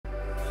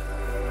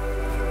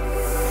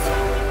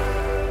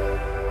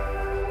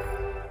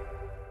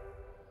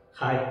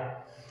Hi,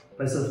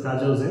 myself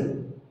Kaja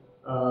Hussain.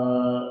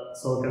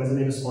 So our company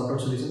name is PotOut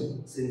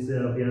Solutions. Since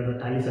we are the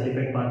Tally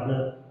certified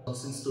partner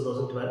since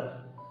 2012,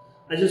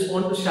 I just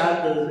want to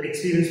share the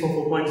experience for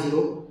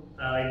 4.0.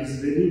 It is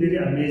very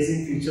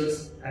amazing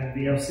features, and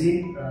we have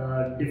seen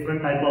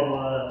different type of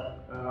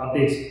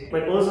updates. My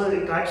personal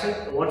interaction,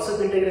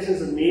 WhatsApp integration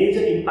is a major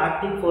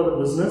impacting for the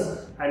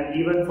business and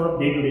even for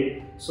day to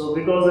day. So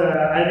because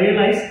I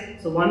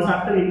realized, so once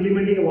after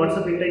implementing a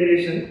WhatsApp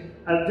integration,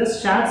 I've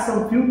just shared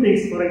some few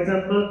things. For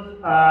example,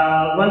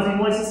 once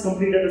invoice is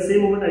completed, at the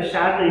same moment I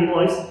share the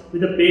invoice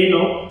with the pay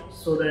now,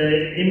 so that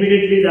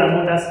immediately the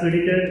amount has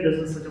credited.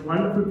 This is such a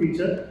wonderful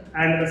feature.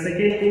 And the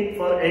second thing,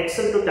 for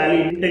Excel to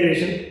Tally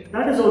integration,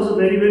 that is also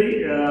very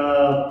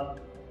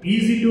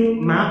easy to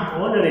map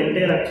all your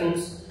entire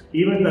accounts,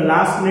 even the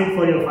last minute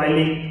for your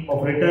filing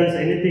of returns,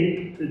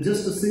 anything.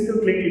 Just a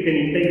single click, you can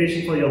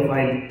integration for your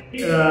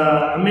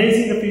file.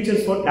 Amazing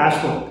features for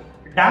dashboard.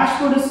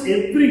 Dashboard is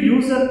every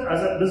user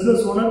as a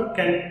business owner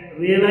can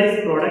realize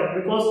the product,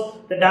 because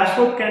the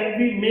dashboard can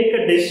be make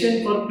a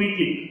decision for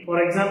quickly.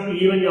 For example,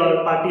 even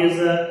your party is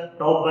a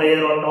top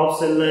buyer or top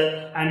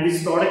seller, and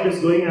this product is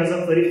going as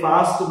a very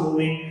fast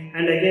moving.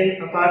 And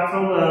again, apart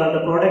from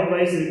the product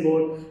wise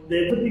report,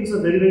 the everything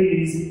are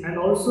very easy. And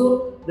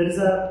also there is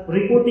a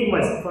reporting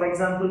wise. For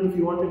example, if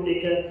you want to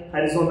take a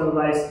horizontal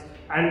wise,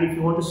 and if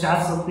you want to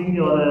share something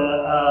your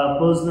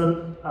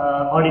personal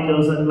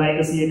auditors and like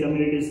a CA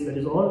communities, that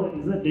is all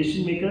is a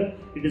decision maker.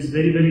 It is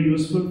very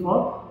useful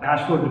for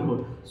dashboard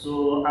report.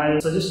 So I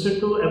suggested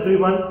to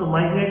everyone to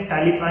migrate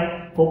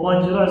TallyPrime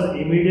 4.0 as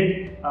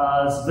immediate.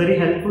 It's very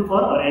helpful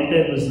for our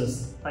entire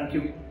business. Thank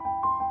you.